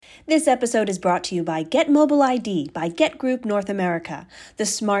This episode is brought to you by Get Mobile ID by Get Group North America, the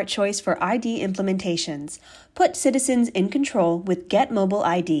smart choice for ID implementations. Put citizens in control with Get Mobile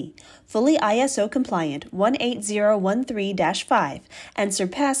ID, fully ISO compliant 18013-5, and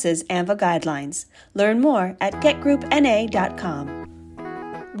surpasses AMVA guidelines. Learn more at getgroupna.com.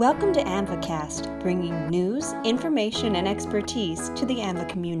 Welcome to AMVAcast, bringing news, information, and expertise to the AMVA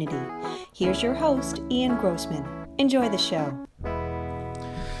community. Here's your host, Ian Grossman. Enjoy the show.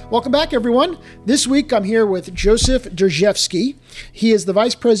 Welcome back, everyone. This week, I'm here with Joseph Drzejewski. He is the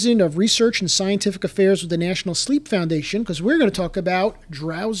Vice President of Research and Scientific Affairs with the National Sleep Foundation, because we're going to talk about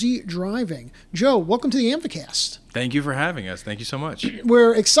drowsy driving. Joe, welcome to the AMVAcast. Thank you for having us. Thank you so much.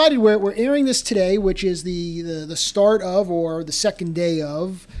 We're excited. We're airing this today, which is the start of, or the second day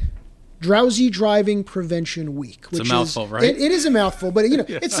of, Drowsy Driving Prevention Week. It's a mouthful, right? It is a mouthful, but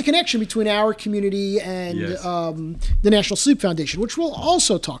it's the connection between our community and the National Sleep Foundation, which we'll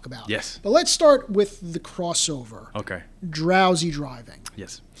also talk about. Yes. But let's start with the crossover. Okay. Drowsy driving.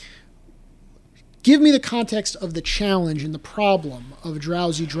 Yes. Give me the context of the challenge and the problem of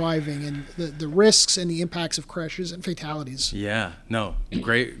drowsy driving and the risks and the impacts of crashes and fatalities. Yeah, no,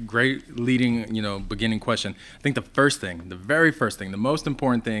 great leading, beginning question. I think the very first thing, the most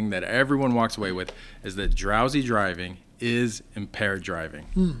important thing that everyone walks away with is that drowsy driving is impaired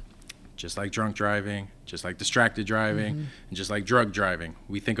driving. Just like drunk driving, just like distracted driving, and just like drug driving.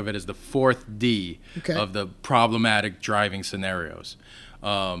 We think of it as the fourth D of the problematic driving scenarios.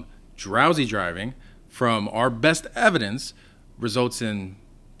 Drowsy driving, from our best evidence, results in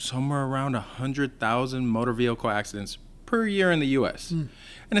somewhere around 100,000 motor vehicle accidents per year in the U.S. And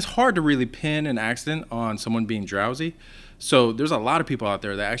it's hard to really pin an accident on someone being drowsy. So there's a lot of people out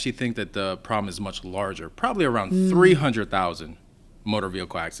there that actually think that the problem is much larger, probably around 300,000 motor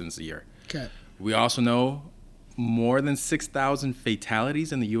vehicle accidents a year. Okay. We also know more than 6,000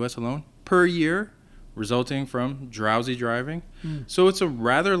 fatalities in the U.S. alone per year resulting from drowsy driving. So it's a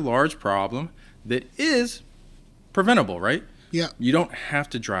rather large problem that is preventable, right? Yeah. You don't have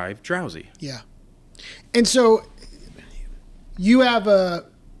to drive drowsy. Yeah. And so you have a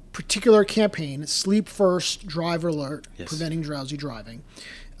particular campaign, Sleep First, Drive Alert, Preventing Drowsy Driving.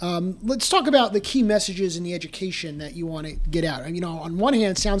 Let's talk about the key messages in the education that you want to get out. On one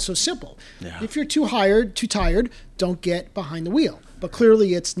hand, it sounds so simple. Yeah. If you're too tired, don't get behind the wheel. But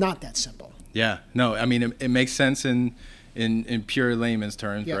clearly it's not that simple. Yeah, no, it makes sense in pure layman's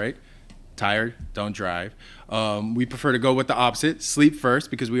terms, right? Tired, don't drive. We prefer to go with the opposite, sleep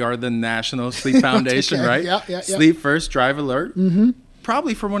first, because we are the National Sleep Foundation, right? Yeah. Sleep first, drive alert.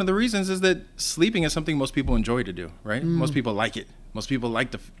 Probably for one of the reasons is that sleeping is something most people enjoy to do, right? Most people like it. Most people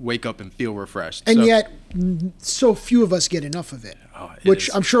like to wake up and feel refreshed. And yet, so few of us get enough of it, which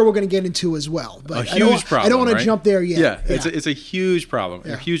I'm sure we're going to get into as well. But a huge problem, I don't want to jump there yet. Yeah. It's a huge problem,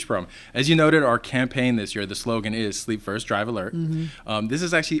 a huge problem. As you noted, our campaign this year, the slogan is Sleep First, Drive Alert. This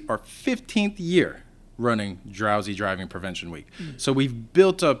is actually our 15th year running Drowsy Driving Prevention Week. So we've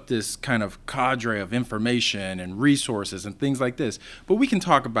built up this kind of cadre of information and resources and things like this. But we can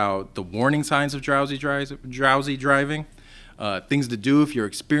talk about the warning signs of drowsy driving, things to do if you're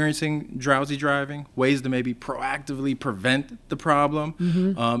experiencing drowsy driving, ways to maybe proactively prevent the problem,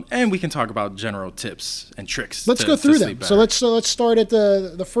 and we can talk about general tips and tricks. Let's go through them. So let's start at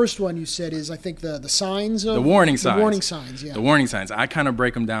the first one you said is, I think, the signs of... The warning signs. The warning signs, yeah. The warning signs. I kind of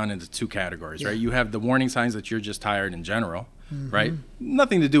break them down into two categories, right? You have the warning signs that you're just tired in general, right?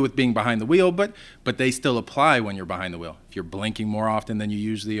 Nothing to do with being behind the wheel, but they still apply when you're behind the wheel. If you're blinking more often than you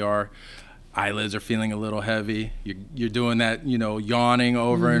usually are, eyelids are feeling a little heavy, you're doing that, yawning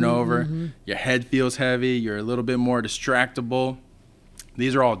over and over, your head feels heavy, you're a little bit more distractible.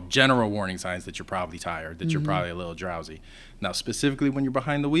 These are all general warning signs that you're probably tired, that you're probably a little drowsy. Now, specifically when you're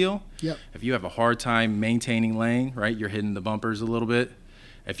behind the wheel, if you have a hard time maintaining lane, right, you're hitting the bumpers a little bit.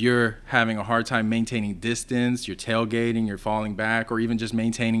 If you're having a hard time maintaining distance, you're tailgating, you're falling back, or even just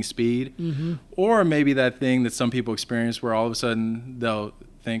maintaining speed, or maybe that thing that some people experience where all of a sudden they'll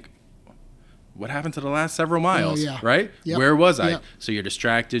think, what happened to the last several miles, right? Where was I? So you're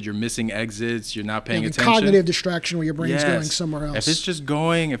distracted, you're missing exits, you're not paying attention. Cognitive distraction where your brain's going somewhere else.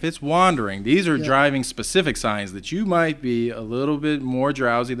 If it's wandering, these are driving specific signs that you might be a little bit more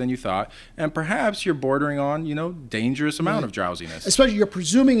drowsy than you thought, and perhaps you're bordering on, dangerous amount of drowsiness. Especially you're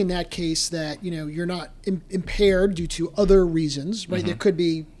presuming in that case that, you're not impaired due to other reasons, right? There could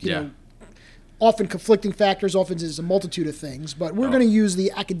be, often conflicting factors, often there's a multitude of things, but we're going to use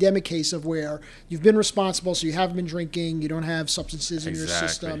the academic case of where you've been responsible, so you haven't been drinking, you don't have substances in your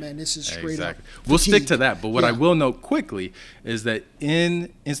system, and this is straight up We'll stick to that, but what I will note quickly is that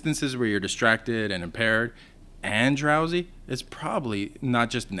in instances where you're distracted and impaired and drowsy, it's probably not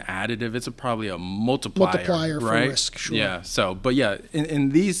just an additive, it's probably a multiplier for right? risk, sure. Yeah, so, but yeah, in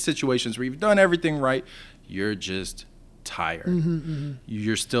these situations where you've done everything right, you're just tired.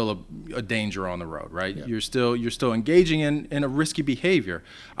 You're still a danger on the road, right? Yep. You're still engaging in a risky behavior.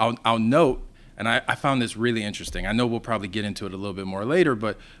 I'll note, and I found this really interesting. I know we'll probably get into it a little bit more later,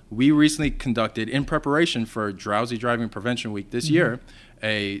 but we recently conducted, in preparation for Drowsy Driving Prevention Week this year,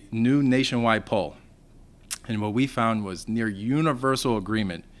 a new nationwide poll. And what we found was near universal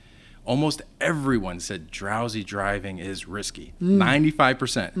agreement. Almost everyone said drowsy driving is risky,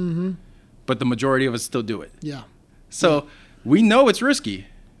 95%. But the majority of us still do it. Yeah. So we know it's risky,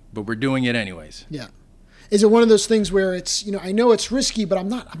 but we're doing it anyways. Yeah. Is it one of those things where it's, I know it's risky, but I'm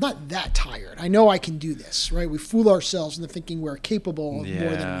not that tired. I know I can do this, right? We fool ourselves into thinking we're capable of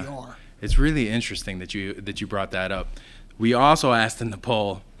more than we are. It's really interesting that you brought that up. We also asked in the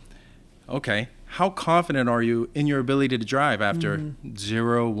poll, okay, how confident are you in your ability to drive after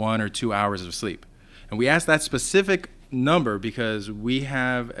 0, 1, or 2 hours of sleep? And we asked that specific number because we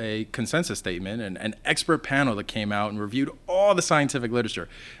have a consensus statement and an expert panel that came out and reviewed all the scientific literature.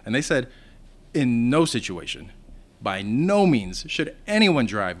 And they said, in no situation, by no means, should anyone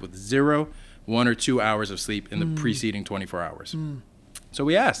drive with 0, 1, or 2 hours of sleep in the preceding 24 hours. So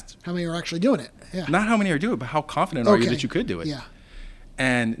we asked. How many are actually doing it? Yeah. Not how many are doing it, but how confident are you that you could do it? Yeah.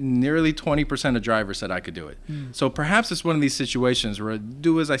 And nearly 20% of drivers said I could do it. So perhaps it's one of these situations where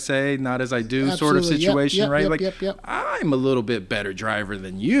do as I say, not as I do sort of situation, right? I'm a little bit better driver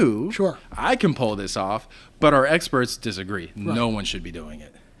than you. Sure. I can pull this off, but our experts disagree. Right. No one should be doing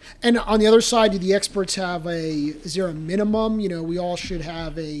it. And on the other side, do the experts have is there a minimum? We all should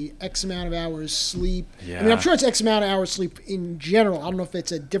have a X amount of hours sleep. Yeah. I mean, I'm sure it's X amount of hours sleep in general. I don't know if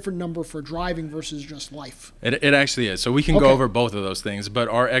it's a different number for driving versus just life. It actually is. So we can go over both of those things. But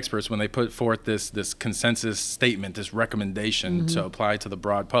our experts, when they put forth this consensus statement, this recommendation to apply to the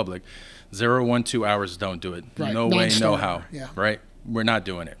broad public, 0, 1, 2 hours, don't do it. Right. No way, no how. Yeah. Right? We're not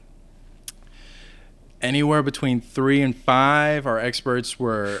doing it. Anywhere between 3 and 5, our experts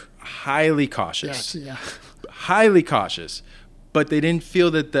were highly cautious. Yes, yeah. Highly cautious. But they didn't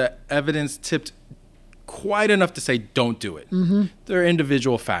feel that the evidence tipped quite enough to say don't do it. There are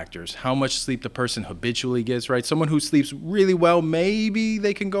individual factors. How much sleep the person habitually gets, right? Someone who sleeps really well, maybe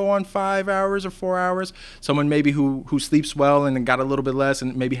they can go on 5 hours or 4 hours. Someone maybe who sleeps well and got a little bit less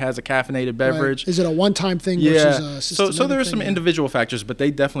and maybe has a caffeinated beverage. Right. Is it a one-time thing versus a systematic So there are some thing? individual factors, but they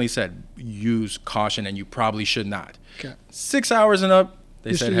definitely said use caution and you probably should not. Okay. 6 hours and up, they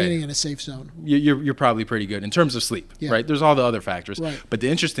You're said, still hey, getting in a safe zone. you're probably pretty good in terms of sleep, right? There's all the other factors. Right. But the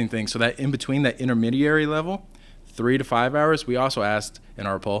interesting thing, so that in between that intermediary level, 3 to 5 hours, we also asked in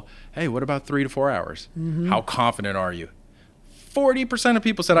our poll, hey, what about 3 to 4 hours? How confident are you? 40% of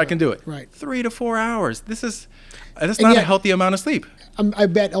people said I can do it. Right. 3 to 4 hours. That's not a healthy amount of sleep. I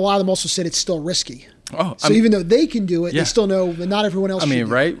bet a lot of them also said it's still risky. Oh, so even though they can do it, they still know that not everyone else should do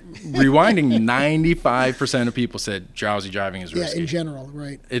right? Rewinding, 95% of people said drowsy driving is risky. Yeah, in general,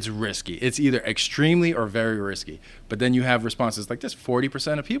 right. It's risky. It's either extremely or very risky. But then you have responses like this.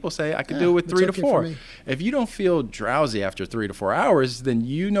 40% of people say I could do it with 3 to 4. If you don't feel drowsy after 3 to 4 hours, then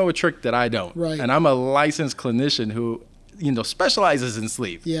you know a trick that I don't. Right. And I'm a licensed clinician who, specializes in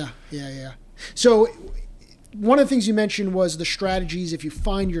sleep. Yeah. So one of the things you mentioned was the strategies if you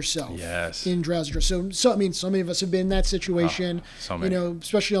find yourself in drowsy. So I mean, so many of us have been in that situation. So many.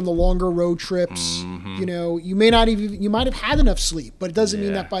 Especially on the longer road trips. You might have had enough sleep, but it doesn't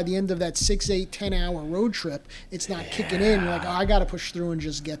mean that by the end of that 6, 8, 10 hour road trip, it's not kicking in. You're like, I got to push through and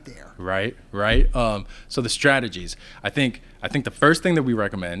just get there. Right. So the strategies. I think the first thing that we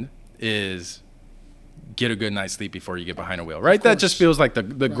recommend is get a good night's sleep before you get behind a wheel, right? That just feels like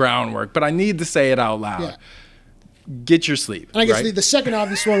the groundwork, but I need to say it out loud. Yeah. Get your sleep. And I guess the second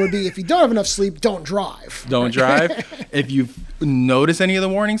obvious one would be if you don't have enough sleep, don't drive. Don't drive. If you notice any of the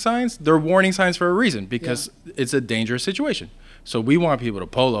warning signs, they're warning signs for a reason because it's a dangerous situation. So we want people to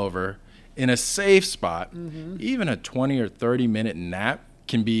pull over in a safe spot. Even a 20 or 30 minute nap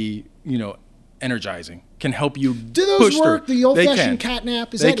can be, energizing, can help you Do those push work? through. The old-fashioned cat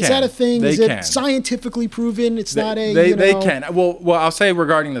nap? Is that a thing? Is it scientifically proven? It's not a, They can. Well, I'll say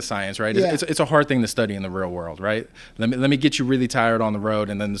regarding the science, right? Yeah. It's a hard thing to study in the real world, right? Let me get you really tired on the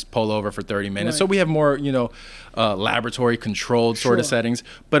road and then just pull over for 30 minutes. Right. So we have more, laboratory controlled sort of settings.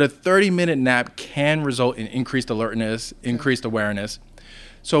 But a 30-minute nap can result in increased alertness, increased awareness.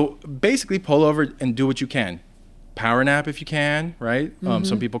 So basically pull over and do what you can. Power nap if you can, right?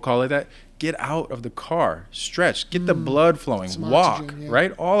 Some people call it that. Get out of the car, stretch, get the blood flowing, walk,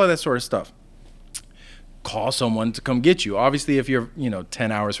 right? All of that sort of stuff. call someone to come get you. Obviously, if you're,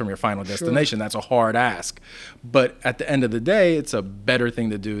 10 hours from your final destination, that's a hard ask. But at the end of the day, it's a better thing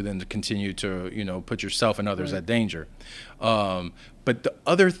to do than to continue to, put yourself and others at danger. But the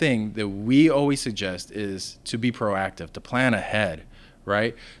other thing that we always suggest is to be proactive, to plan ahead,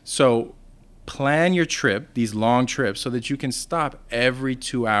 right? So plan your trip, these long trips, so that you can stop every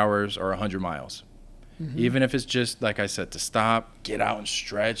 2 hours or 100 miles. Even if it's just, like I said, to stop, get out and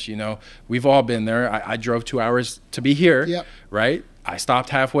stretch, We've all been there. I drove 2 hours to be here, right? I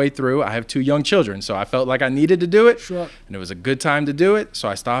stopped halfway through. I have 2 young children, so I felt like I needed to do it. Sure. And it was a good time to do it, so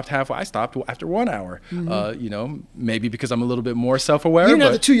I stopped halfway. I stopped after 1 hour, maybe because I'm a little bit more self-aware. You didn't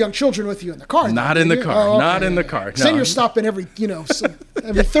have the 2 young children with you in the car. Not in the car. Oh, okay. Not in the car. No. Then you're stopping every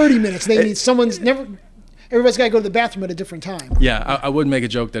 30 minutes. They need everybody's got to go to the bathroom at a different time. Yeah, I would make a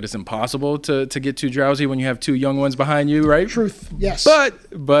joke that it's impossible to get too drowsy when you have 2 young ones behind you, right? Truth, yes.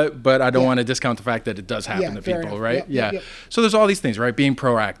 But I don't want to discount the fact that it does happen to people, right? Yep. So there's all these things, right? Being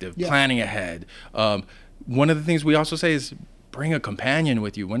proactive, planning ahead. One of the things we also say is bring a companion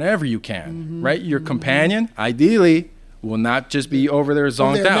with you whenever you can, right? Your companion, ideally, will not just be over there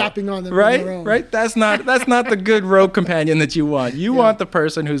zonked out, napping on them, right? Right. That's not the good road companion that you want. You want the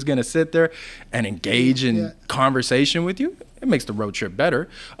person who's going to sit there and engage in conversation with you. It makes the road trip better,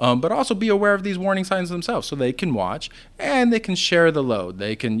 but also be aware of these warning signs themselves, so they can watch and they can share the load.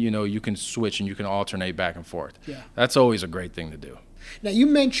 They can, you can switch and you can alternate back and forth. Yeah, that's always a great thing to do. Now you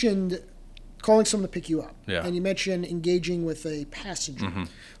mentioned calling someone to pick you up, yeah, and you mentioned engaging with a passenger.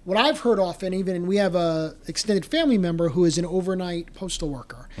 What I've heard often, and we have a extended family member who is an overnight postal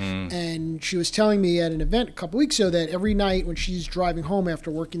worker, and she was telling me at an event a couple weeks ago that every night when she's driving home after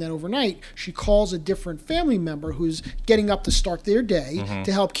working that overnight, she calls a different family member who's getting up to start their day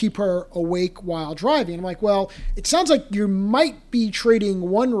to help keep her awake while driving. I'm like, well, it sounds like you might be trading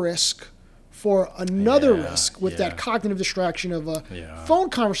one risk for another risk with that cognitive distraction of a phone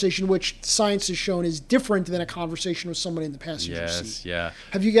conversation, which science has shown is different than a conversation with someone in the passenger seat.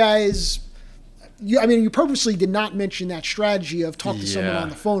 Have you guys, you purposely did not mention that strategy of talk to someone on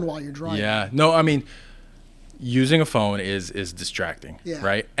the phone while you're driving. Yeah, no, using a phone is distracting,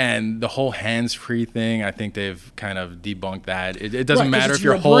 right? And the whole hands-free thing, I think they've kind of debunked that. It doesn't matter if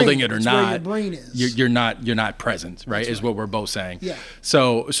you're holding it or not. Where your brain is. You're not present, right? Is what we're both saying. Yeah.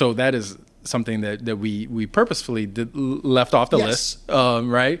 So that is something that we purposefully left off the list,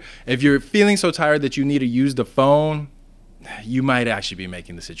 right? If you're feeling so tired that you need to use the phone, you might actually be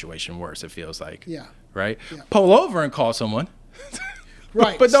making the situation worse, it feels like. Yeah. Right? Yeah. Pull over and call someone.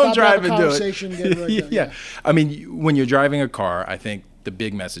 Right. But don't drive and do it. Yeah. When you're driving a car, I think the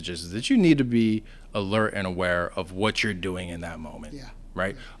big message is that you need to be alert and aware of what you're doing in that moment. Yeah.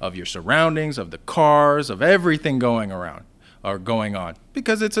 Right? Of your surroundings, of the cars, of everything going around. Are going on,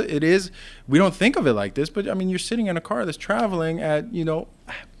 because it is we don't think of it like this, but you're sitting in a car that's traveling at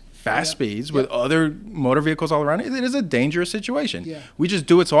fast speeds with other motor vehicles all around it. It is a dangerous situation. We just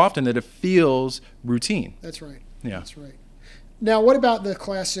do it so often that it feels routine. That's right. That's right. Now, what about the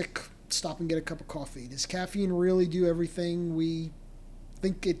classic stop and get a cup of coffee? Does caffeine really do everything we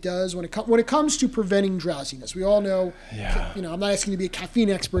think it does when it comes to preventing drowsiness? We all know, I'm not asking you to be a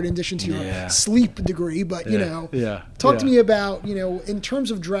caffeine expert in addition to your sleep degree, but talk to me about, in terms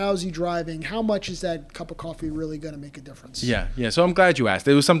of drowsy driving, how much is that cup of coffee really going to make a difference? So I'm glad you asked.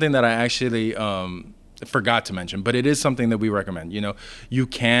 It was something that I actually forgot to mention, but it is something that we recommend. You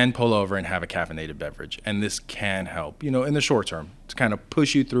can pull over and have a caffeinated beverage, and this can help, in the short term, to kind of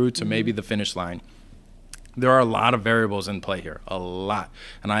push you through to maybe the finish line. There are a lot of variables in play here, a lot.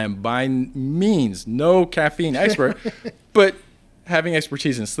 And I am by means no caffeine expert, but having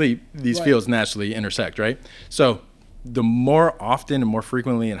expertise in sleep, these fields naturally intersect, right? So the more often and more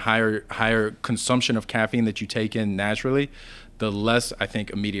frequently and higher consumption of caffeine that you take in naturally, the less, I think,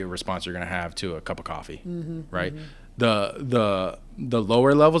 immediate response you're going to have to a cup of coffee, right? The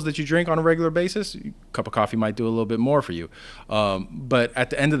lower levels that you drink on a regular basis, a cup of coffee might do a little bit more for you. But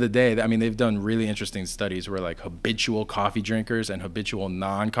at the end of the day, they've done really interesting studies where habitual coffee drinkers and habitual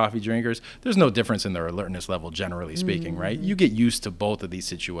non-coffee drinkers, there's no difference in their alertness level, generally speaking, right? You get used to both of these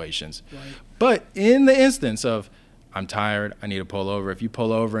situations. Right. But in the instance of, I'm tired, I need to pull over. If you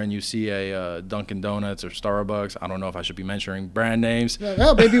pull over and you see a Dunkin' Donuts or Starbucks, I don't know if I should be mentioning brand names.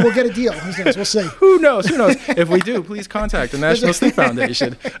 Well, maybe we'll get a deal. We'll see. Who knows? If we do, please contact the National Sleep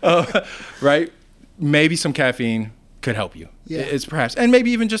Foundation. Right? Maybe some caffeine could help you. Yeah. It's perhaps, and maybe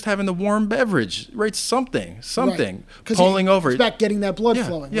even just having the warm beverage, right? Something, Right. pulling over. It's about getting that blood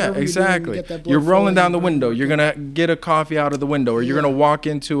flowing. Yeah, Whatever you're doing to exactly. get that blood You're rolling flowing, down the you're window. burning You're your gonna get a coffee out of the window, or you're gonna walk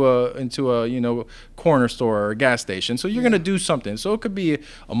into a corner store or a gas station. So you're gonna do something. So it could be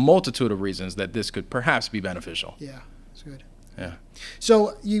a multitude of reasons that this could perhaps be beneficial. Yeah, it's good. Yeah.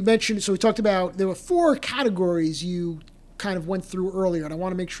 So you mentioned, so we talked about, there were 4 categories you kind of went through earlier, and I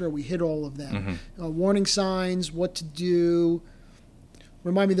want to make sure we hit all of them. Warning signs, what to do.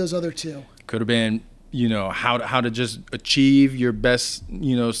 Remind me those other 2. Could have been, how to just achieve your best,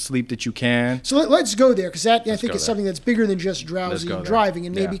 sleep that you can. So let's go there, because that I think go is there. something that's bigger than just drowsy go and there. driving,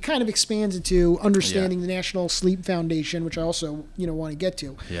 and maybe Yeah. kind of expands into understanding the National Sleep Foundation, which I also want to get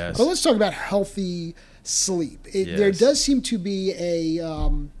to. Yes. But let's talk about healthy sleep. There Yes. does seem to be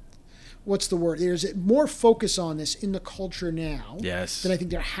a what's the word? There's more focus on this in the culture now Yes. than I think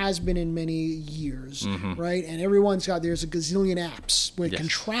there has been in many years, Mm-hmm. right? And there's a gazillion apps where it can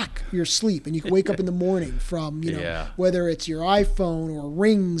Yes. track your sleep, and you can wake up in the morning from, Yeah. whether it's your iPhone or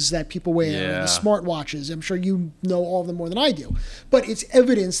rings that people wear, and Yeah. the smartwatches. I'm sure you know all of them more than I do. But it's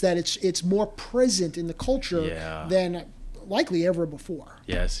evidence that it's more present in the culture Yeah. than likely ever before.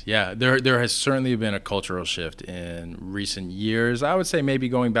 Yes, yeah. There has certainly been a cultural shift in recent years. I would say maybe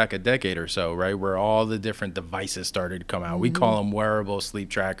going back a decade or so, right, where all the different devices started to come out. We call them wearable sleep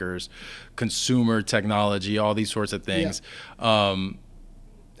trackers, consumer technology, all these sorts of things. And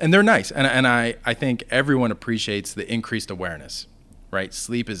they're nice. And I think everyone appreciates the increased awareness, right?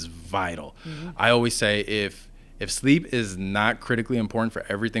 Sleep is vital. I always say if sleep is not critically important for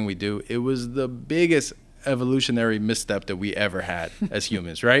everything we do, it was the biggest evolutionary misstep that we ever had as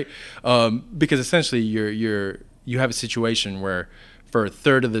humans, right? Because essentially you have a situation where for a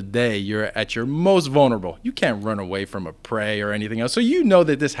third of the day you're at your most vulnerable. You can't run away from a prey or anything else. So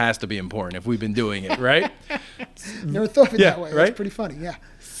that this has to be important if we've been doing it, right? Never thought of it that way. right? That's pretty funny, yeah.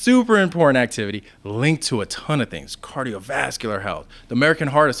 Super important activity linked to a ton of things. Cardiovascular health. The American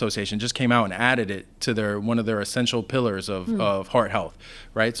Heart Association just came out and added it to one of their essential pillars of heart health,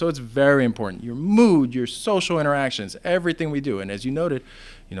 right? So it's very important. Your mood, your social interactions, everything we do. And as you noted,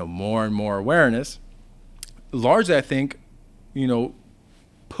 more and more awareness, largely I think,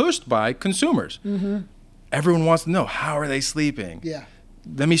 pushed by consumers. Everyone wants to know, how are they sleeping? Yeah.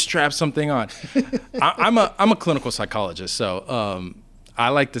 Let me strap something on. I'm a clinical psychologist, so I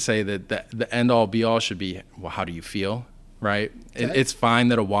like to say that the end all be all should be, well, how do you feel, right? Okay. It's fine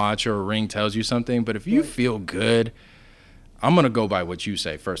that a watch or a ring tells you something, but if you feel good, I'm going to go by what you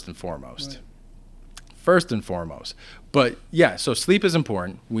say first and foremost. Right. First and foremost. But yeah, so sleep is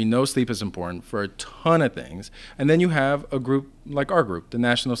important. We know sleep is important for a ton of things. And then you have a group like our group, the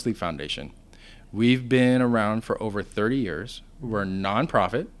National Sleep Foundation. We've been around for over 30 years. We're a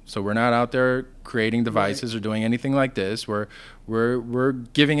nonprofit, so we're not out there creating devices or doing anything like this. We're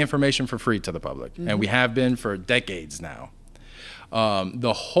giving information for free to the public, and we have been for decades now.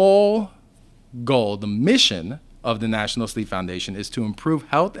 The whole goal, the mission of the National Sleep Foundation is to improve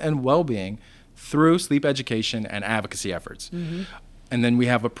health and well-being through sleep education and advocacy efforts. And then we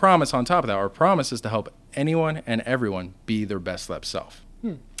have a promise on top of that. Our promise is to help anyone and everyone be their best slept self.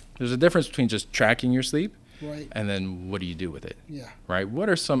 There's a difference between just tracking your sleep and then what do you do with it? Yeah. Right? What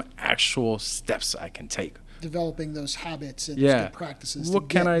are some actual steps I can take? Developing those habits and good practices. What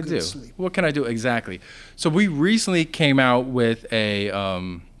can I do? Sleep. What can I do? Exactly. So we recently came out with a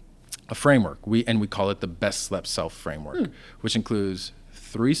framework. We call it the Best Slept Self framework, which includes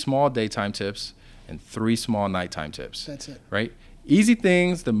 3 small daytime tips and 3 small nighttime tips. That's it. Right? Easy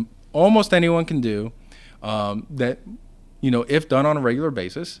things that almost anyone can do that, if done on a regular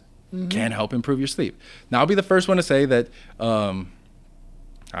basis, can help improve your sleep. Now, I'll be the first one to say that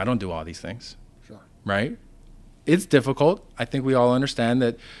I don't do all these things. Sure. Right? It's difficult. I think we all understand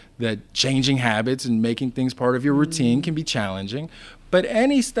that changing habits and making things part of your routine can be challenging. But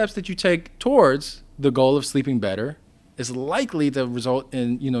any steps that you take towards the goal of sleeping better is likely to result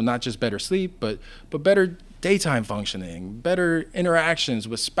in, not just better sleep, but better daytime functioning, better interactions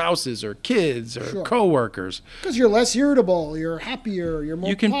with spouses or kids or coworkers. Because you're less irritable, you're happier, you're more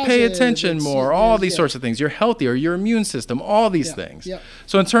You can positive, pay attention more, all these sorts of things. You're healthier, your immune system, all these things. Yeah.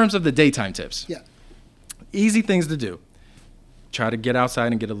 So in terms of the daytime tips, easy things to do. Try to get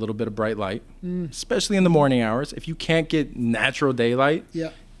outside and get a little bit of bright light, especially in the morning hours. If you can't get natural daylight,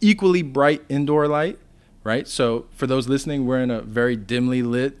 equally bright indoor light, right? So for those listening, we're in a very dimly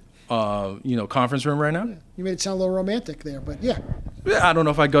lit conference room right now. Yeah. You made it sound a little romantic there, but I don't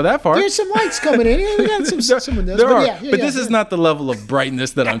know if I go that far. There's some lights coming in. We got some windows. There but are, but this is not the level of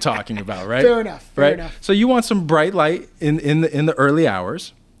brightness that I'm talking about, right? Fair enough. Fair enough. So you want some bright light in the early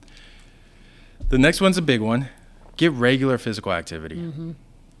hours. The next one's a big one. get regular physical activity.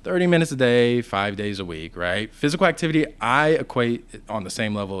 30 minutes a day, 5 days a week, right? Physical activity, I equate on the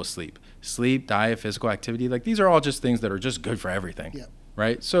same level as sleep. Sleep, diet, physical activity, like these are all just things that are just good for everything,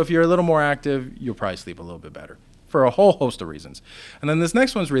 right? So if you're a little more active, you'll probably sleep a little bit better for a whole host of reasons. And then this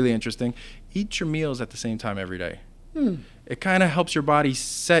next one's really interesting. Eat your meals at the same time every day. It kind of helps your body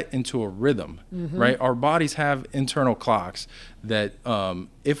set into a rhythm, right? Our bodies have internal clocks that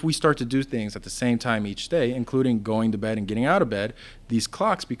if we start to do things at the same time each day, including going to bed and getting out of bed, these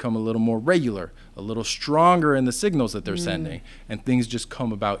clocks become a little more regular, a little stronger in the signals that they're sending, and things just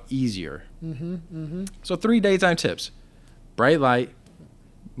come about easier. So 3 daytime tips: bright light,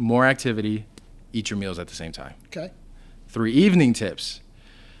 more activity, eat your meals at the same time. Okay. 3 evening tips: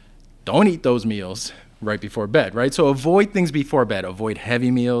 don't eat those meals right before bed, right? So avoid things before bed. Avoid heavy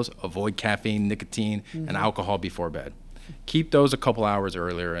meals, avoid caffeine, nicotine, and alcohol before bed. Keep those a couple hours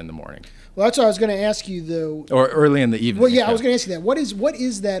earlier in the morning. Well, that's what I was going to ask you, though. Or early in the evening. Well, yeah, I was going to ask you that. What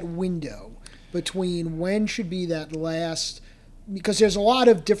is that window between when should be that last? Because there's a lot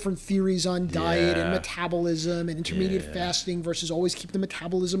of different theories on diet and metabolism and intermediate fasting versus always keep the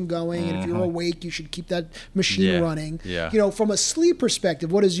metabolism going. And if you're awake, you should keep that machine running. You know, from a sleep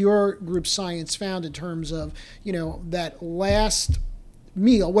perspective, what has your group science found in terms of, you know, that last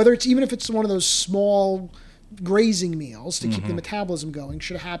meal, whether it's even if it's one of those small grazing meals to keep the metabolism going,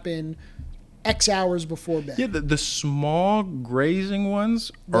 should happen X hours before bed? Yeah, the small grazing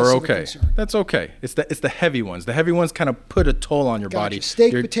ones are okay. That's okay. It's the heavy ones. The heavy ones kind of put a toll on your body.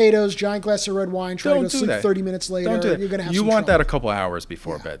 Steak, potatoes, giant glass of red wine. Try to go sleep 30 minutes later. Don't do that. You're gonna have you want that a couple hours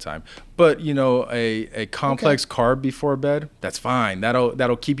before bedtime. But you know, a complex carb before bed, that's fine.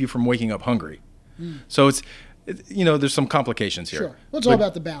 That'll keep you from waking up hungry. So it's you know, there's some complications here. Sure. Well, it's all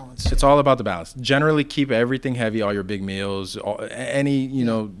about the balance. It's all about the balance. Generally, keep everything heavy, all your big meals, any, you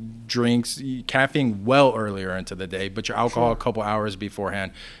know, drinks, caffeine well earlier into the day, but your alcohol a couple hours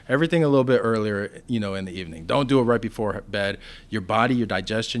beforehand. Everything a little bit earlier, you know, in the evening. Don't do it right before bed. Your body, your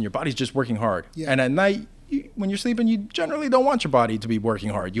digestion, your body's just working hard. And at night, when you're sleeping, you generally don't want your body to be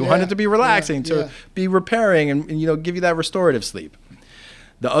working hard. You want it to be relaxing, to be repairing and, you know, give you that restorative sleep.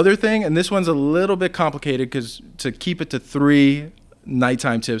 The other thing, and this one's a little bit complicated because to keep it to 3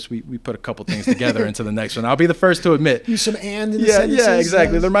 nighttime tips, we put a couple things together into the next one. I'll be the first to admit. Use some and in the sentences. Yeah,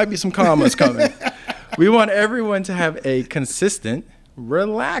 exactly. There might be some commas coming. We want everyone to have a consistent,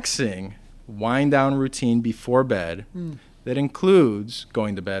 relaxing wind down routine before bed that includes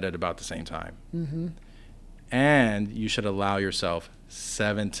going to bed at about the same time. And you should allow yourself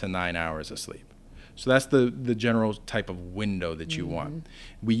 7 to 9 hours of sleep. So that's the general type of window that you want.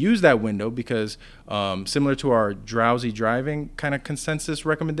 We use that window because similar to our drowsy driving kind of consensus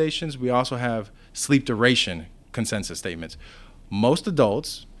recommendations, we also have sleep duration consensus statements. Most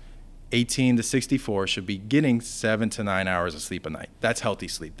adults, 18 to 64, should be getting 7 to 9 hours of sleep a night. That's healthy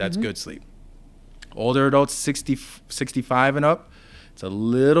sleep. That's good sleep. Older adults, 65 and up, it's a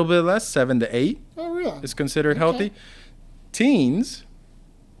little bit less, 7 to 8 is considered healthy. Teens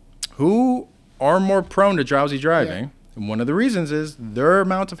who are more prone to drowsy driving. And one of the reasons is their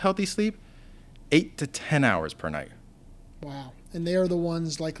amount of healthy sleep, 8 to 10 hours per night. Wow. And they are the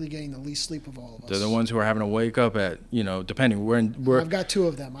ones likely getting the least sleep of all of us. They're the ones who are having to wake up at, you know, depending. I've got 2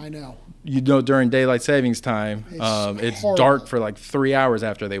 of them, I know. You know, during daylight savings time, it's dark for like 3 hours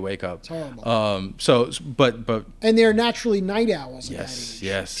after they wake up. It's horrible. But and they're naturally night owls at that age.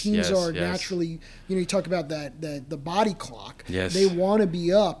 Yes. Teens are naturally, you know, you talk about the body clock. Yes. They want to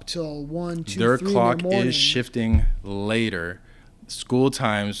be up till 1, 2, their 3 in the morning. Their clock is shifting later. School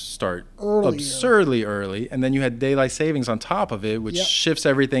times start absurdly early, and then you had daylight savings on top of it, which shifts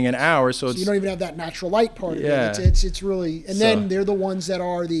everything in hours. So you don't even have that natural light part of it. It's really, and then they're the ones that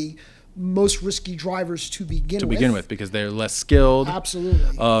are the most risky drivers to begin with because they're less skilled.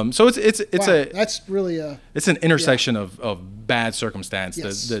 Absolutely. So it's that's really it's an intersection of bad circumstance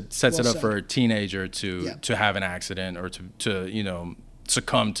that sets it up for a teenager to have an accident or to you know,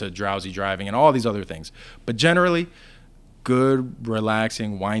 succumb to drowsy driving and all these other things. But generally, good,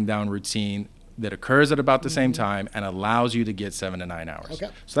 relaxing, wind down routine that occurs at about the same time and allows you to get 7 to 9 hours.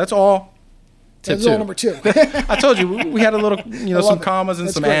 Okay. So that's all. That's all number 2. I told you we had a little, you know, some commas and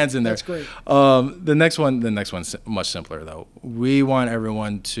some ands in there. That's great. The next one's much simpler though. We want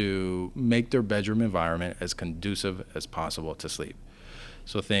everyone to make their bedroom environment as conducive as possible to sleep.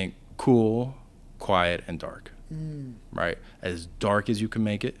 So think cool, quiet, and dark. Right? As dark as you can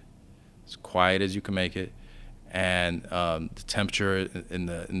make it, as quiet as you can make it, and the temperature in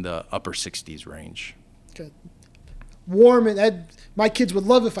the upper 60s range. Okay. Warm, and my kids would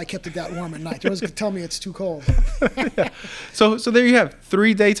love if I kept it that warm at night. They always could tell me it's too cold. So there you have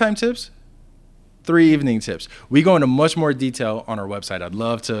 3 daytime tips, 3 evening tips. We go into much more detail on our website. I'd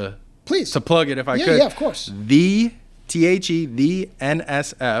love to plug it if I could. Yeah, of course. The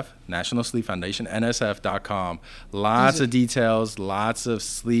NSF, National Sleep Foundation, NSF.com. Lots of details, lots of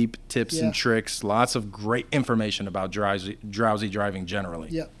sleep tips and tricks, lots of great information about drowsy driving generally.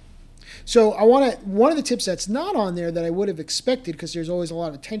 Yeah. So one of the tips that's not on there that I would have expected, because there's always a lot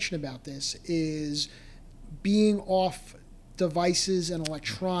of attention about this, is being off devices and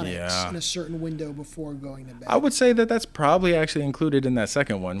electronics in a certain window before going to bed. I would say that that's probably actually included in that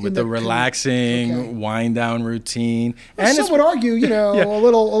second one with the relaxing wind down routine. Well, and some would argue, a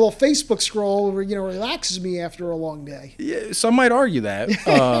little Facebook scroll, relaxes me after a long day. Yeah, some might argue that,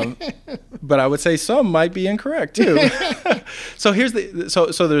 but I would say some might be incorrect too. So here's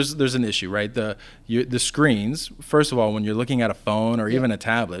there's an issue, right? The screens. First of all, when you're looking at a phone or even a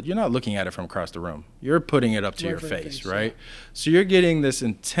tablet, you're not looking at it from across the room. You're putting it up to your face, right? Yeah. So you're getting this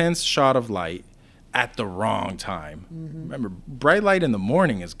intense shot of light at the wrong time. Mm-hmm. Remember, bright light in the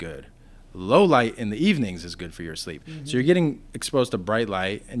morning is good. Low light in the evenings is good for your sleep. Mm-hmm. So you're getting exposed to bright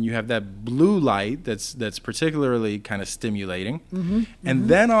light, and you have that blue light that's particularly kind of stimulating. Mm-hmm. And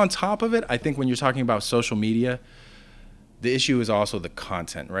then on top of it, I think when you're talking about social media, the issue is also the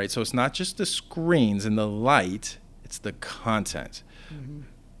content, right? So it's not just the screens and the light, it's the content. Mm-hmm.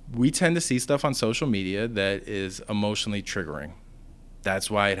 We tend to see stuff on social media that is emotionally triggering. That's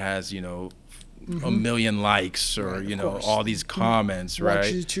why it has, a million likes or, all these comments, right?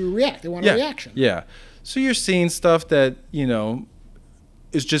 Want you to react. They want a reaction. Yeah. So you're seeing stuff that,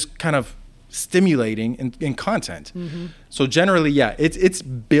 is just kind of stimulating in content. Mm-hmm. So generally, it's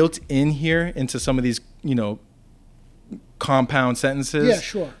built in here into some of these, compound sentences. Yeah,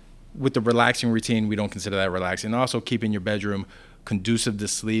 sure. With the relaxing routine, we don't consider that relaxing. And also keeping your bedroom conducive to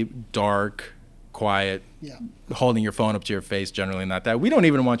sleep, dark, quiet, holding your phone up to your face, generally not that. We don't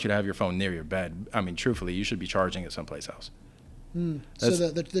even want you to have your phone near your bed. I mean, truthfully, you should be charging it someplace else.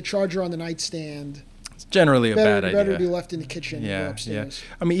 So the charger on the nightstand, it's generally a bad idea. Better be left in the kitchen and go upstairs.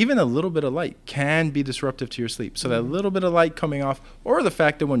 I mean, even a little bit of light can be disruptive to your sleep. So that little bit of light coming off, or the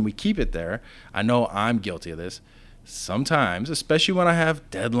fact that when we keep it there, I know I'm guilty of this, sometimes, especially when I have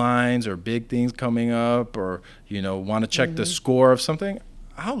deadlines or big things coming up or, want to check the score of something,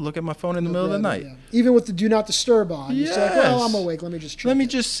 I'll look at my phone in the middle of the night. Yeah. Even with the do not disturb on. Yes. It's like, well, I'm awake. Let me just check Let me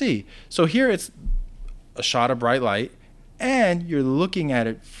just see. So here it's a shot of bright light, and you're looking at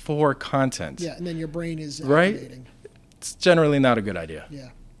it for content. Yeah, and then your brain is activating. It's generally not a good idea. Yeah.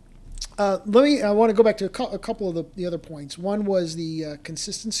 I want to go back to a couple of the other points. One was the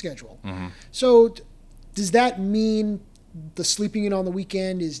consistent schedule. Mm-hmm. So does that mean the sleeping in on the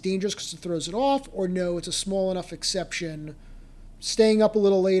weekend is dangerous because it throws it off, or no, it's a small enough exception, staying up a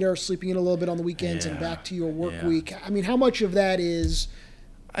little later, sleeping in a little bit on the weekends and back to your work week? I mean, how much of that is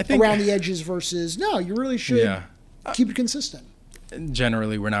around the edges versus, no, you really should keep it consistent?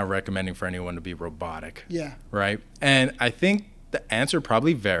 Generally, we're not recommending for anyone to be robotic. Yeah. Right? And I think the answer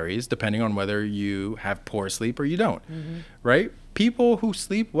probably varies depending on whether you have poor sleep or you don't. Mm-hmm. Right? People who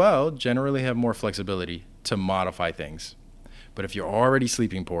sleep well generally have more flexibility to modify things. But if you're already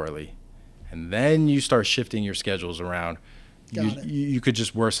sleeping poorly and then you start shifting your schedules around, you could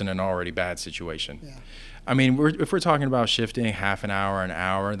just worsen an already bad situation. Yeah. I mean, if we're talking about shifting half an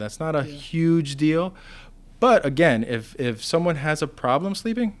hour, that's not a huge deal. But again, if someone has a problem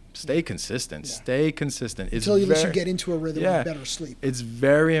sleeping, stay consistent. Yeah. Stay consistent. Until you get into a rhythm of better sleep. It's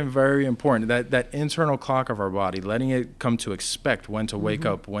very, very important. That internal clock of our body, letting it come to expect when to wake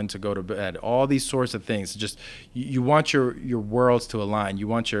up, when to go to bed, all these sorts of things. Just you want your worlds to align. You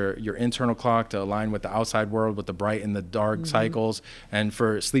want your internal clock to align with the outside world, with the bright and the dark cycles, and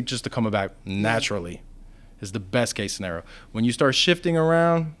for sleep just to come about naturally is the best case scenario. When you start shifting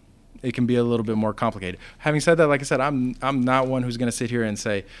around, it can be a little bit more complicated. Having said that, like I said, I'm not one who's going to sit here and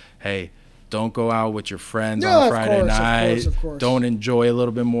say, hey, don't go out with your friends on Friday night. Of course. Don't enjoy a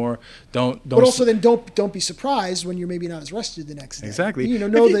little bit more. Don't. But also then don't be surprised when you're maybe not as rested the next day. Exactly.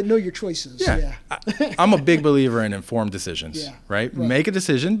 Know your choices. Yeah. I'm a big believer in informed decisions. Yeah. Right? Make a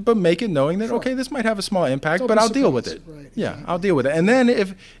decision, but make it knowing that okay, this might have a small impact, but I'll deal with it. Right. Yeah, I'll deal with it. And then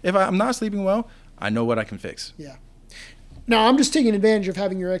if I'm not sleeping well, I know what I can fix. Yeah. Now, I'm just taking advantage of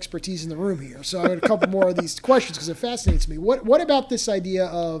having your expertise in the room here. So I have a couple more of these questions because it fascinates me. What about this idea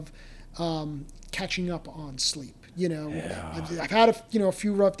of catching up on sleep? I've had a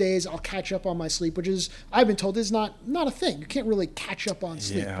few rough days. I'll catch up on my sleep, which is, I've been told, is not a thing. You can't really catch up on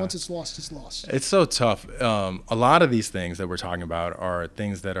sleep. Once it's lost, it's lost. It's so tough. A lot of these things that we're talking about are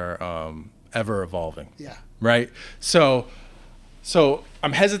things that are ever evolving. Yeah. Right? So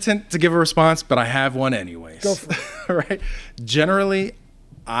I'm hesitant to give a response, but I have one anyways. Go for it. Right? Generally,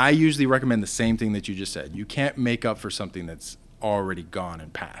 I usually recommend the same thing that you just said. You can't make up for something that's already gone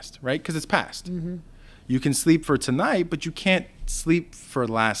and past, right? Because it's past. Mm-hmm. You can sleep for tonight, but you can't sleep for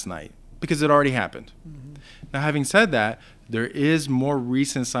last night because it already happened. Mm-hmm. Now, having said that, there is more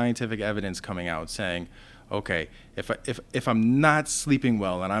recent scientific evidence coming out saying, okay, if I'm not sleeping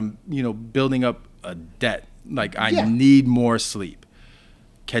well and I'm, building up a debt, like I need more sleep,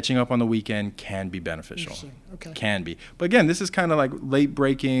 catching up on the weekend can be beneficial. Okay. Can be. But again, this is kind of like late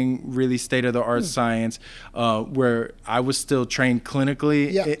breaking, really state of the art science, where I was still trained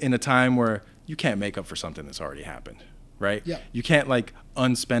clinically in a time where you can't make up for something that's already happened. Right? Yeah. You can't like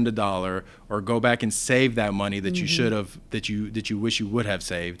unspend $1 or go back and save that money that you should have, that you wish you would have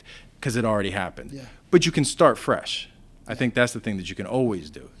saved, because it already happened. Yeah. But you can start fresh. I think that's the thing that you can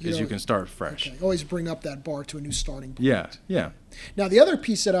always do, is you can start fresh. Okay. Always bring up that bar to a new starting point. Yeah. Now, the other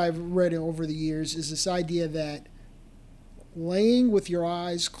piece that I've read over the years is this idea that laying with your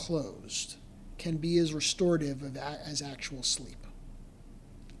eyes closed can be as restorative as actual sleep.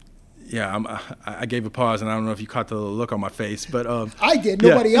 Yeah, I gave a pause, and I don't know if you caught the look on my face, but I did.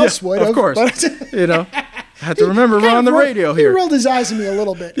 Nobody else would. Of course, I have to remember we're on the radio here. He rolled his eyes at me a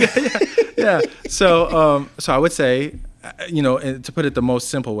little bit. Yeah. So I would say, and to put it the most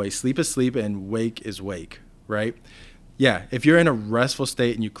simple way, sleep is sleep and wake is wake, right? Yeah, if you're in a restful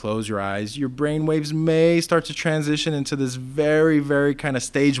state and you close your eyes, your brain waves may start to transition into this very, very kind of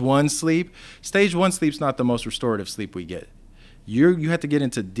stage 1 sleep. Stage 1 sleep's not the most restorative sleep we get. You have to get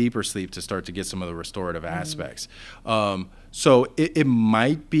into deeper sleep to start to get some of the restorative aspects. So it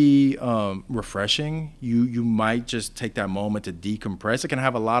might be refreshing. You might just take that moment to decompress. It can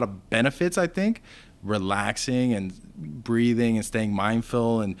have a lot of benefits, I think. Relaxing and breathing and staying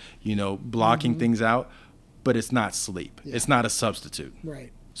mindful and, blocking things out. But it's not sleep. Yeah. It's not a substitute.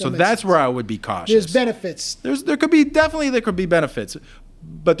 Right. So that's where I would be cautious. There's benefits. There could be benefits,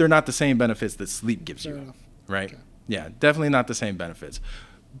 but they're not the same benefits that sleep gives you. Fair enough. Right? Okay. Yeah, definitely not the same benefits.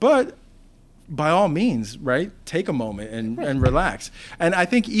 But by all means, right, take a moment and relax. And I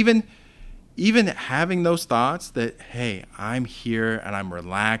think even having those thoughts that, hey, I'm here and I'm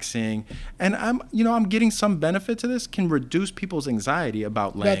relaxing and I'm getting some benefit to this, can reduce people's anxiety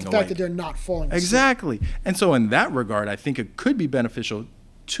about laying awake. The fact that they're not falling asleep. Exactly. And so in that regard, I think it could be beneficial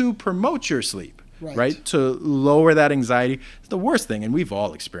to promote your sleep. Right? To lower that anxiety. It's the worst thing, and we've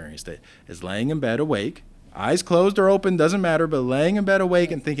all experienced it, is laying in bed awake. Eyes closed or open, doesn't matter, but laying in bed awake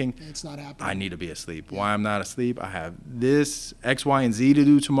and thinking, it's not happening. I need to be asleep. Yeah. Why I'm not asleep? I have this X, Y, and Z to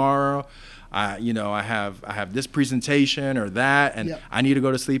do tomorrow. I have this presentation or that, and I need to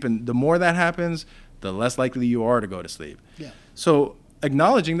go to sleep. And the more that happens, the less likely you are to go to sleep. Yeah. So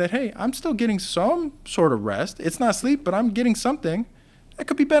acknowledging that, hey, I'm still getting some sort of rest. It's not sleep, but I'm getting something. That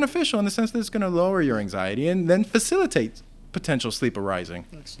could be beneficial in the sense that it's going to lower your anxiety and then facilitate potential sleep arising.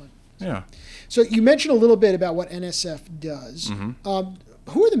 Excellent. Yeah. So you mentioned a little bit about what NSF does.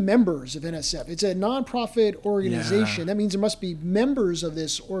 Mm-hmm. Who are the members of NSF? It's a nonprofit organization. That means there must be members of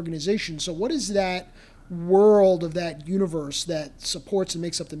this organization. So what is that world of that universe that supports and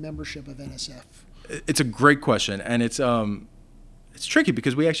makes up the membership of NSF? It's a great question, and it's tricky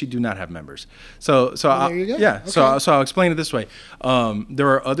because we actually do not have members. So there you go. Yeah. Okay. So I'll explain it this way. There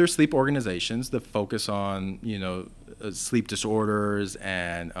are other sleep organizations that focus on sleep disorders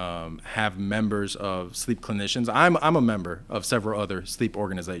and have members of sleep clinicians. I'm a member of several other sleep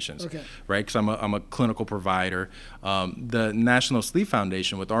organizations. Okay. Right? Because I'm a clinical provider. The National Sleep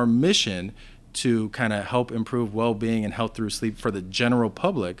Foundation, with our mission to kind of help improve well-being and health through sleep for the general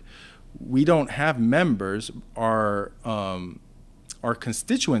public, we don't have members. Our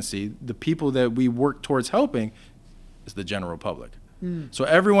constituency, the people that we work towards helping, is the general public. So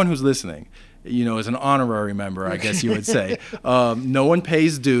everyone who's listening, is an honorary member, I guess you would say. No one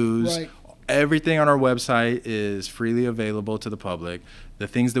pays dues. Right. Everything on our website is freely available to the public. The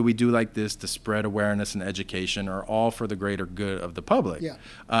things that we do like this to spread awareness and education are all for the greater good of the public. Yeah.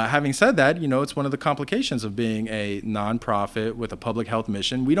 Having said that, it's one of the complications of being a nonprofit with a public health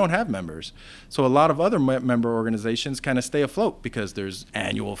mission. We don't have members. So a lot of other member organizations kind of stay afloat because there's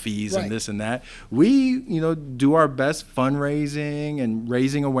annual fees and this and that. We, do our best fundraising and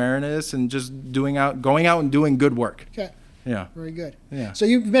raising awareness and just going out and doing good work. Okay. Yeah. Very good. Yeah. So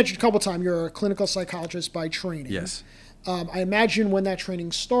you've mentioned a couple of times you're a clinical psychologist by training. Yes. I imagine when that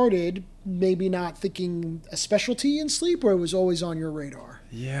training started, maybe not thinking a specialty in sleep, or it was always on your radar?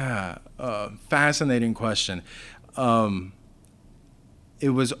 Yeah. Fascinating question. It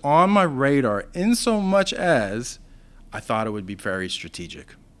was on my radar in so much as I thought it would be very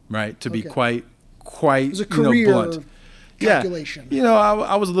strategic, right? To be quite it was a career blunt. calculation. Yeah.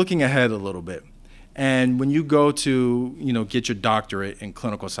 I was looking ahead a little bit. And when you go to, get your doctorate in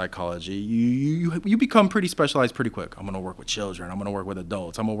clinical psychology, you become pretty specialized pretty quick. I'm going to work with children. I'm going to work with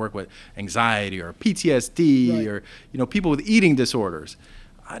adults. I'm going to work with anxiety or PTSD or, people with eating disorders.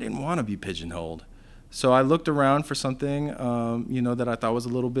 I didn't want to be pigeonholed. So I looked around for something, that I thought was a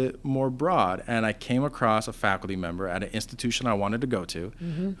little bit more broad. And I came across a faculty member at an institution I wanted to go to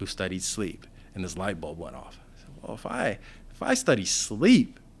who studied sleep. And this light bulb went off. I said, well, if I study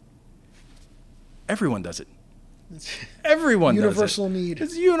sleep, everyone does it. Everyone does it. Universal need.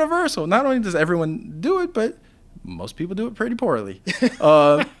 It's universal. Not only does everyone do it, but most people do it pretty poorly.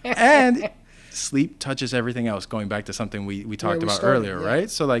 And sleep touches everything else, going back to something we talked about earlier, right?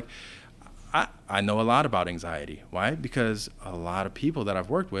 So like, I know a lot about anxiety. Why? Because a lot of people that I've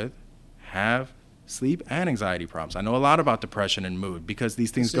worked with have sleep and anxiety problems. I know a lot about depression and mood because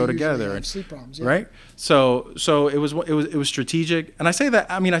these things go together. And sleep problems, right? So it was strategic. And I say that,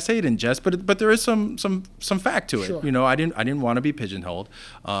 I say it in jest, but there is some fact to it. Sure. I didn't want to be pigeonholed.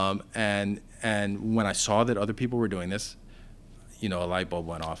 And when I saw that other people were doing this, a light bulb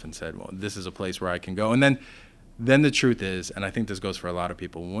went off and said, well, this is a place where I can go. And then the truth is, and I think this goes for a lot of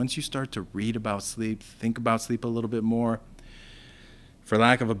people, once you start to read about sleep, think about sleep a little bit more, for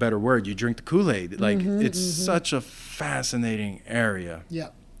lack of a better word, you drink the Kool-Aid. Like, it's such a fascinating area. Yeah.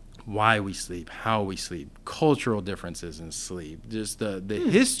 Why we sleep, how we sleep, cultural differences in sleep, just the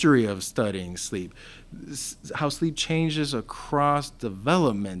history of studying sleep, how sleep changes across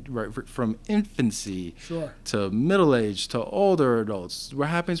development, right, from infancy to middle age to older adults, what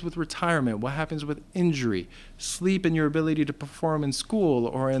happens with retirement, what happens with injury, sleep and your ability to perform in school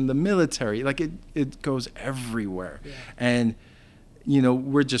or in the military. Like, it goes everywhere. Yeah. And,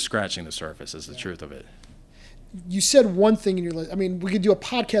 we're just scratching the surface is the truth of it. You said one thing in your list. We could do a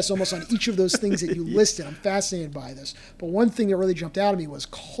podcast almost on each of those things that you listed. I'm fascinated by this. But one thing that really jumped out at me was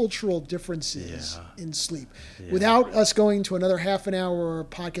cultural differences in sleep. Yeah. Without us going to another half an hour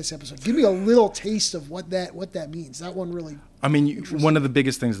podcast episode, give me a little taste of what that means. That one really... one of the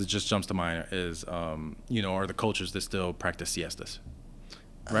biggest things that just jumps to mind is, are the cultures that still practice siestas.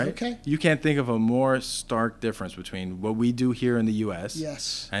 Right? Okay. You can't think of a more stark difference between what we do here in the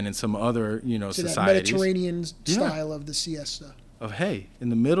U.S. And in some other, societies. That Mediterranean style of the siesta. Of, hey, in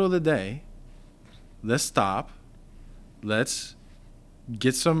the middle of the day, let's stop, let's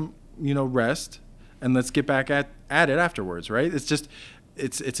get some, rest, and let's get back at it afterwards, right? It's just,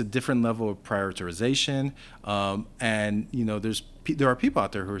 it's a different level of prioritization, and, there are people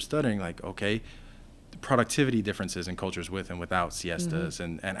out there who are studying, like, okay, productivity differences in cultures with and without siestas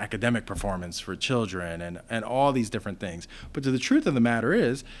and academic performance for children and all these different things. But the truth of the matter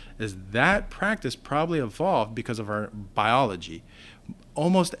is that practice probably evolved because of our biology.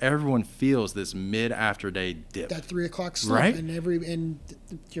 Almost everyone feels this mid-after day dip. That 3 o'clock slump, right? And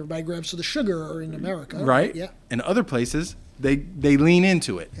everybody grabs to the sugar in America. Right? Yeah. In other places, they lean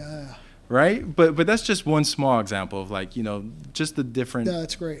into it. Yeah. Right? But that's just one small example of just the different... No,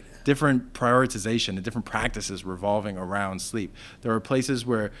 that's great. Different prioritization and different practices revolving around sleep. There are places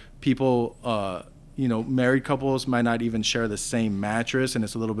where people, married couples might not even share the same mattress, and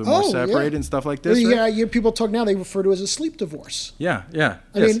it's a little bit more separated and stuff like this. Well, right? People talk now, they refer to it as a sleep divorce. Yeah.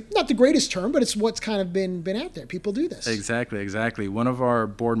 Not the greatest term, but it's what's kind of been out there. People do this. Exactly. One of our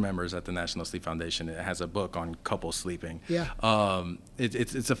board members at the National Sleep Foundation has a book on couple sleeping. Yeah.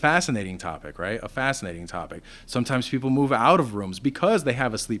 It's a fascinating topic, right? A fascinating topic. Sometimes people move out of rooms because they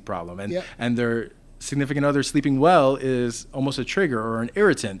have a sleep problem, and their significant other sleeping well is almost a trigger or an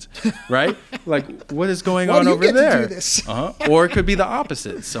irritant, right? Like, what is going on over there? To do this? Or it could be the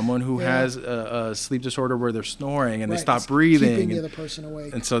opposite. Someone who has a sleep disorder where they're snoring and they stop breathing. Keeping the other person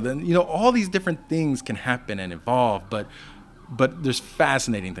awake. And so then, all these different things can happen and evolve, but there's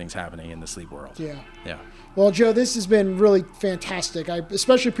fascinating things happening in the sleep world. Yeah. Well, Joe, this has been really fantastic. I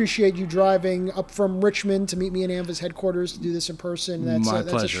especially appreciate you driving up from Richmond to meet me in AMVA's headquarters to do this in person. That's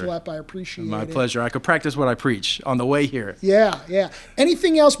a schlep. I appreciate it. My pleasure. I could practice what I preach on the way here. Yeah.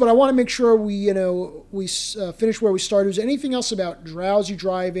 Anything else? But I want to make sure we finish where we started. Is there anything else about drowsy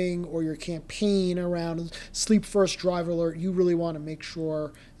driving or your campaign around Sleep First Driver Alert you really want to make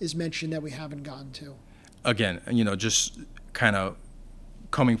sure is mentioned that we haven't gotten to? Again, just kind of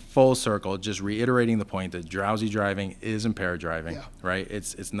coming full circle, just reiterating the point that drowsy driving is impaired driving, right?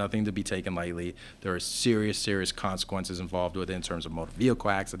 It's nothing to be taken lightly. There are serious consequences involved with it in terms of motor vehicle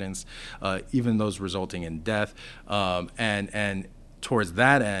accidents, even those resulting in death. And towards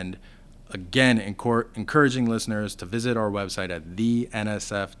that end, again, encouraging listeners to visit our website at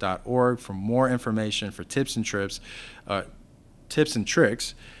theNSF.org for more information, for tips and tricks.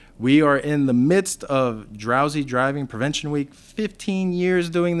 We are in the midst of Drowsy Driving Prevention Week, 15 years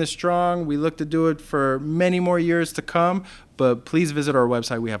doing this strong. We look to do it for many more years to come, but please visit our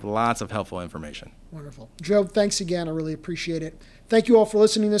website. We have lots of helpful information. Wonderful. Joe, thanks again. I really appreciate it. Thank you all for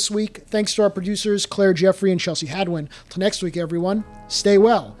listening this week. Thanks to our producers, Claire Jeffrey and Chelsea Hadwin. Till next week, everyone, stay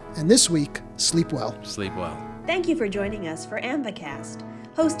well. And this week, sleep well. Sleep well. Thank you for joining us for AMVAcast,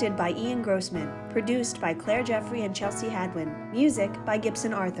 hosted by Ian Grossman, produced by Claire Jeffrey and Chelsea Hadwin, music by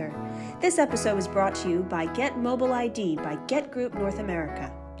Gibson Arthur. This episode was brought to you by Get Mobile ID by Get Group North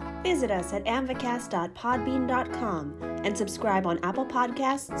America. Visit us at amvacast.podbean.com and subscribe on Apple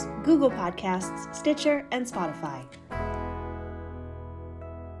Podcasts, Google Podcasts, Stitcher, and Spotify.